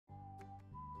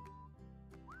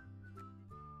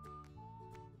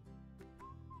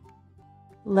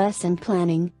Lesson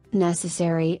planning,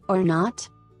 necessary or not?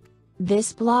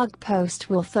 This blog post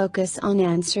will focus on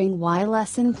answering why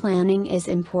lesson planning is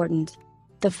important.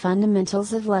 The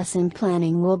fundamentals of lesson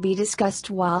planning will be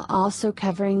discussed while also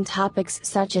covering topics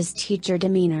such as teacher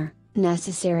demeanor,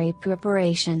 necessary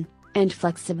preparation, and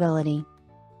flexibility.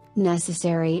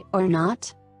 Necessary or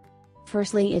not?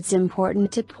 Firstly, it's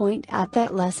important to point out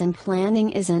that lesson planning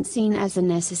isn't seen as a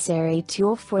necessary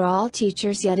tool for all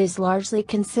teachers, yet is largely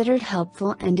considered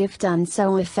helpful, and if done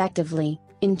so effectively,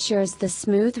 ensures the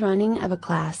smooth running of a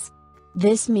class.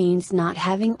 This means not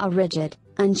having a rigid,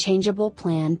 unchangeable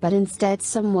plan, but instead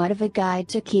somewhat of a guide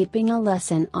to keeping a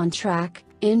lesson on track,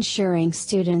 ensuring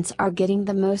students are getting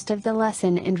the most of the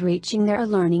lesson and reaching their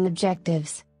learning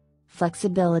objectives.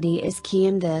 Flexibility is key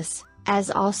in this,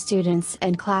 as all students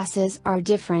and classes are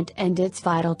different, and it's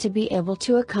vital to be able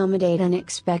to accommodate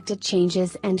unexpected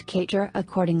changes and cater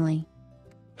accordingly.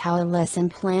 How a lesson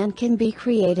plan can be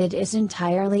created is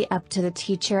entirely up to the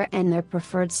teacher and their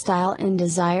preferred style and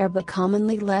desire, but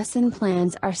commonly lesson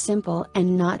plans are simple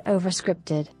and not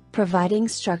overscripted, providing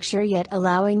structure yet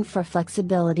allowing for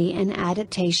flexibility and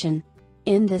adaptation.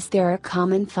 In this, there are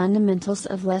common fundamentals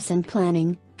of lesson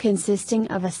planning, consisting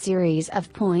of a series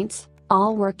of points,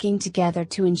 all working together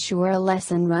to ensure a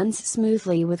lesson runs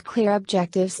smoothly with clear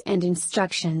objectives and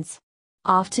instructions.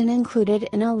 Often included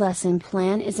in a lesson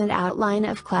plan is an outline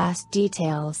of class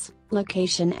details,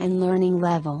 location and learning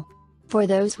level. For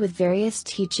those with various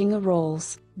teaching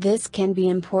roles, this can be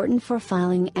important for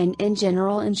filing and in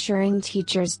general ensuring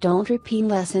teachers don't repeat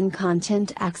lesson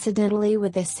content accidentally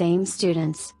with the same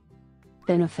students.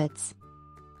 Benefits.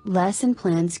 Lesson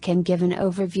plans can give an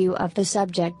overview of the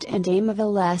subject and aim of a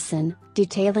lesson,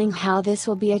 detailing how this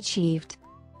will be achieved.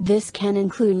 This can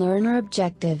include learner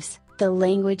objectives, the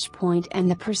language point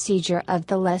and the procedure of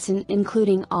the lesson,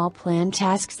 including all planned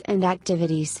tasks and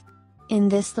activities. In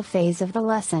this, the phase of the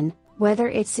lesson, whether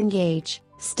it's engage,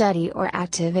 study or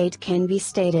activate, can be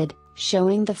stated,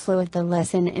 showing the flow of the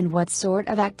lesson and what sort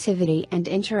of activity and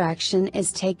interaction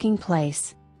is taking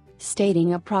place.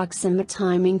 Stating approximate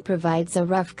timing provides a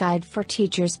rough guide for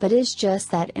teachers, but is just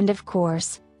that, and of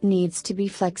course, needs to be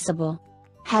flexible.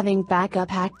 Having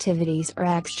backup activities or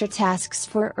extra tasks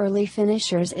for early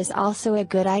finishers is also a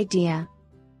good idea.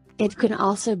 It can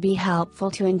also be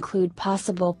helpful to include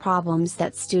possible problems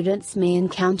that students may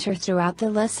encounter throughout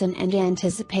the lesson and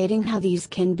anticipating how these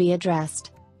can be addressed.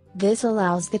 This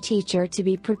allows the teacher to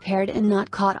be prepared and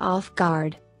not caught off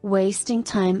guard, wasting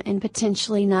time and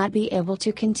potentially not be able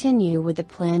to continue with the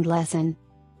planned lesson.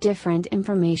 Different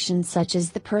information such as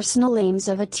the personal aims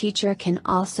of a teacher can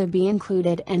also be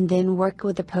included, and then work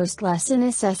with the post-lesson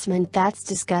assessment that's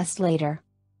discussed later.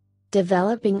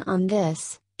 Developing on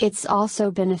this, it's also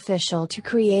beneficial to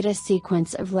create a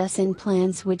sequence of lesson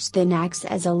plans which then acts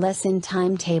as a lesson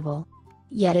timetable.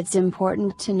 Yet it's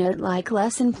important to note, like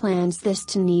lesson plans, this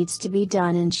too needs to be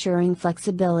done ensuring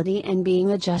flexibility and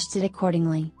being adjusted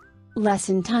accordingly.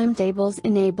 Lesson timetables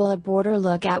enable a broader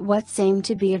look at what's aimed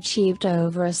to be achieved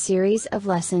over a series of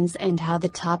lessons and how the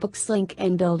topics link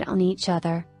and build on each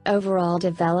other, overall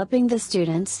developing the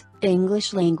students'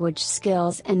 English language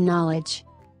skills and knowledge.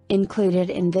 Included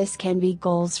in this can be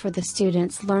goals for the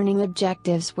students' learning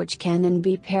objectives, which can then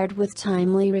be paired with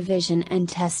timely revision and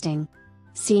testing.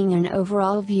 Seeing an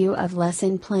overall view of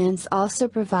lesson plans also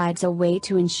provides a way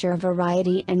to ensure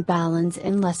variety and balance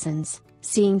in lessons,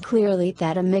 seeing clearly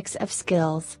that a mix of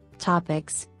skills,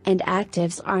 topics, and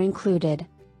actives are included.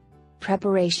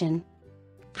 Preparation.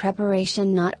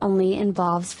 Preparation not only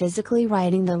involves physically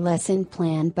writing the lesson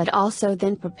plan, but also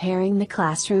then preparing the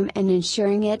classroom and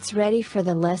ensuring it's ready for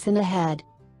the lesson ahead.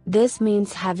 This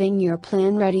means having your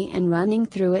plan ready and running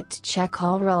through it to check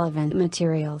all relevant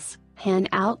materials,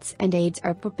 handouts and aids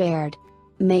are prepared.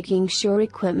 Making sure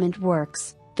equipment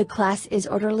works, the class is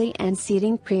orderly and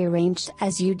seating prearranged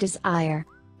as you desire.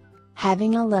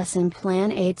 Having a lesson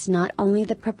plan aids not only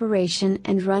the preparation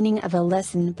and running of a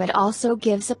lesson, but also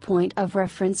gives a point of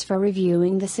reference for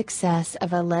reviewing the success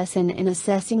of a lesson and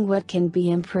assessing what can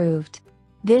be improved.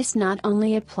 This not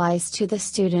only applies to the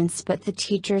students but the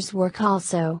teacher's work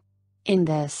also. In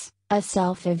this, a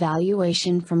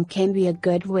self-evaluation form can be a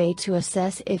good way to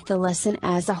assess if the lesson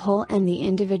as a whole and the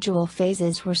individual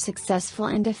phases were successful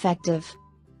and effective.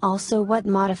 Also, what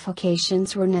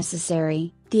modifications were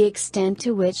necessary, the extent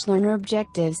to which learner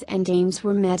objectives and aims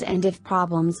were met, and if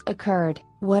problems occurred,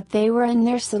 what they were and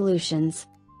their solutions.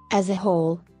 As a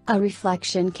whole, a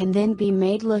reflection can then be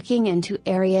made looking into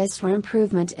areas for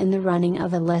improvement in the running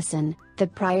of a lesson, the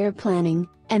prior planning,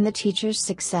 and the teacher's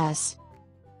success.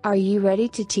 Are you ready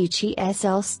to teach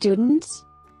TESOL students?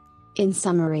 In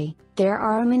summary, there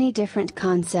are many different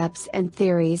concepts and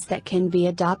theories that can be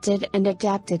adopted and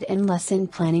adapted in lesson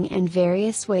planning and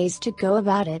various ways to go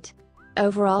about it.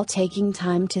 Overall, taking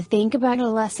time to think about a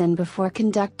lesson before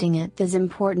conducting it is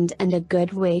important, and a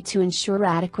good way to ensure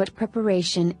adequate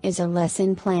preparation is a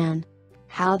lesson plan.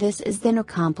 How this is then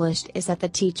accomplished is at the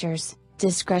teacher's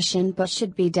discretion, but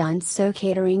should be done so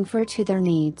catering to their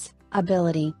needs,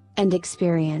 ability, and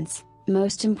experience,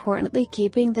 most importantly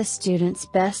keeping the student's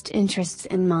best interests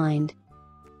in mind.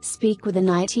 Speak with an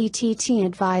ITTT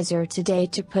advisor today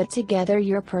to put together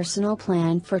your personal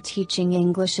plan for teaching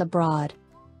English abroad.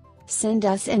 Send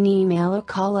us an email or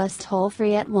call us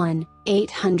toll-free at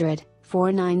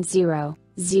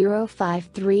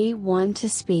 1-800-490-0531 to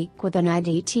speak with an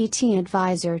ITTT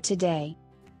advisor today.